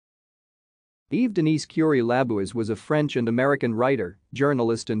Ève Denise Curie Labouisse was a French and American writer,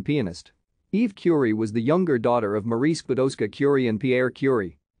 journalist and pianist. Ève Curie was the younger daughter of Marie Skłodowska-Curie and Pierre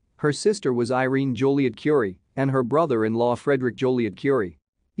Curie. Her sister was Irène Joliot-Curie, and her brother-in-law Frédéric Joliot-Curie.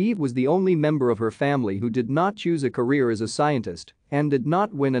 Ève was the only member of her family who did not choose a career as a scientist and did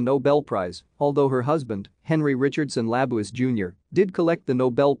not win a Nobel Prize, although her husband, Henry Richardson Labouisse Jr., did collect the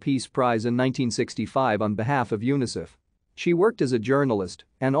Nobel Peace Prize in 1965 on behalf of UNICEF. She worked as a journalist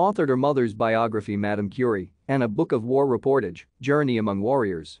and authored her mother's biography Madame Curie and a book of war reportage, Journey Among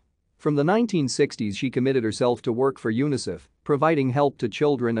Warriors. From the 1960s she committed herself to work for UNICEF, providing help to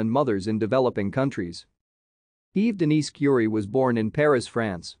children and mothers in developing countries. Ève Denise Curie was born in Paris,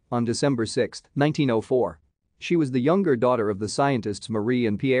 France, on December 6, 1904. She was the younger daughter of the scientists Marie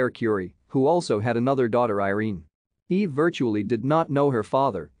and Pierre Curie, who also had another daughter Irène. Ève virtually did not know her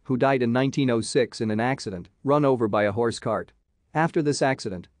father, who died in 1906 in an accident, run over by a horse cart. After this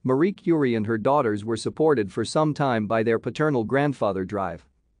accident, Marie Curie and her daughters were supported for some time by their paternal grandfather Drive.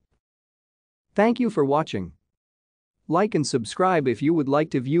 Thank you for watching. Like and subscribe if you would like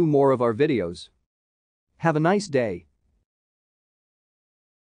to view more of our videos. Have a nice day.